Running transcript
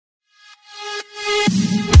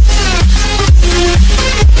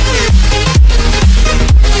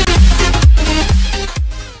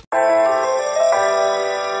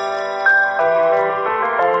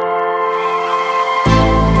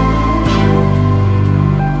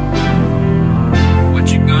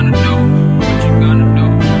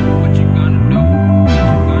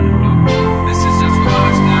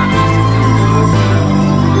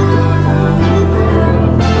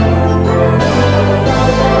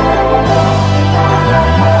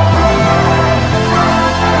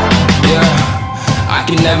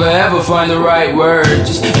Never ever find the right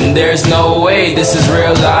words, and there's no way this is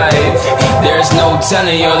real life. There's no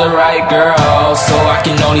telling you're the right girl, so I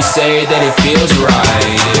can only say that it feels right.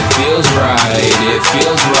 It feels right, it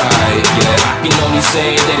feels right, yeah. I can only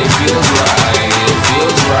say that it feels right. It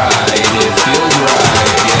feels right, it feels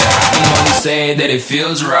right, yeah. I can only say that it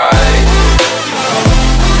feels right.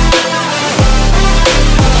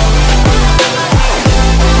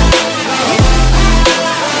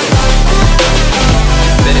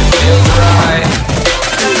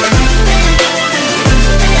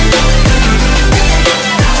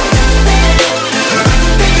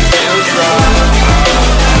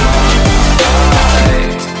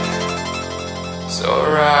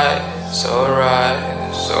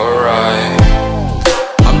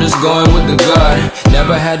 Going with the gut,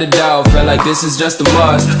 never had a doubt, felt like this is just a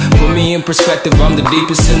must. Put me in perspective, I'm the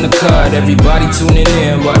deepest in the cut. Everybody tuning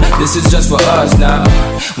in, but this is just for us now.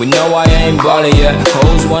 We know I ain't ballin' yet,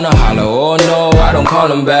 hoes wanna holler, oh no, I don't call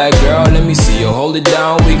them back. Girl, let me see you hold it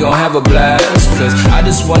down, we gon' have a blast. Cause I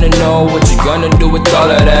just wanna know what you gonna do with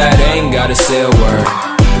all of that. Ain't gotta say a word,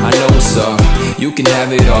 I know what's up, you can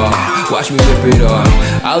have it all. Watch me rip it off,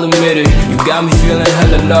 I'll admit it, you got me feeling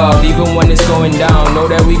hella loved. Even when it's going down, know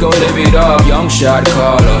that we gon' live it up. Young shot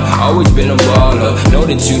caller, always been a baller. Know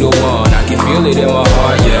that you the one, I can feel it in my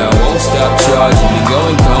heart, yeah. I won't stop charging, we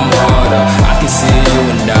going come harder. I can see you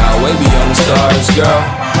and I, way beyond the stars, girl.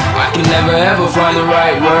 I can never ever find the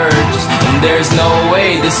right words, and there's no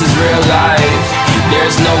way this is real life.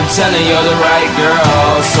 There's no telling you're the right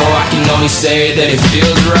girl, so I can only say that it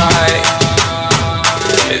feels right.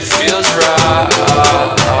 It feels right,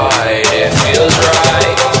 it feels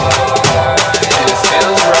right, it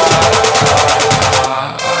feels right.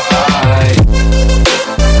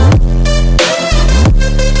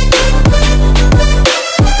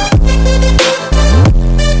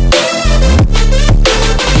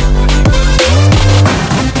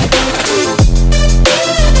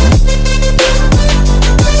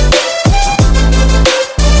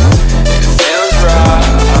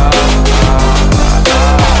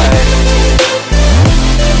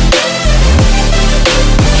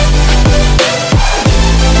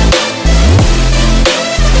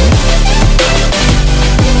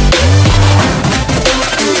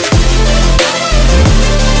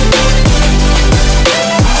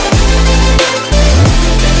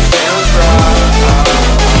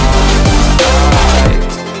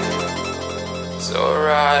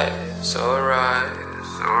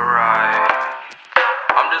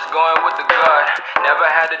 Going with the gut, never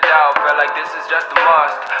had a doubt, felt like this is just a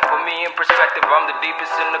must. Put me in perspective, I'm the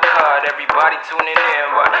deepest in the cut. Everybody tuning in,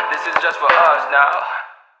 but this is just for us now.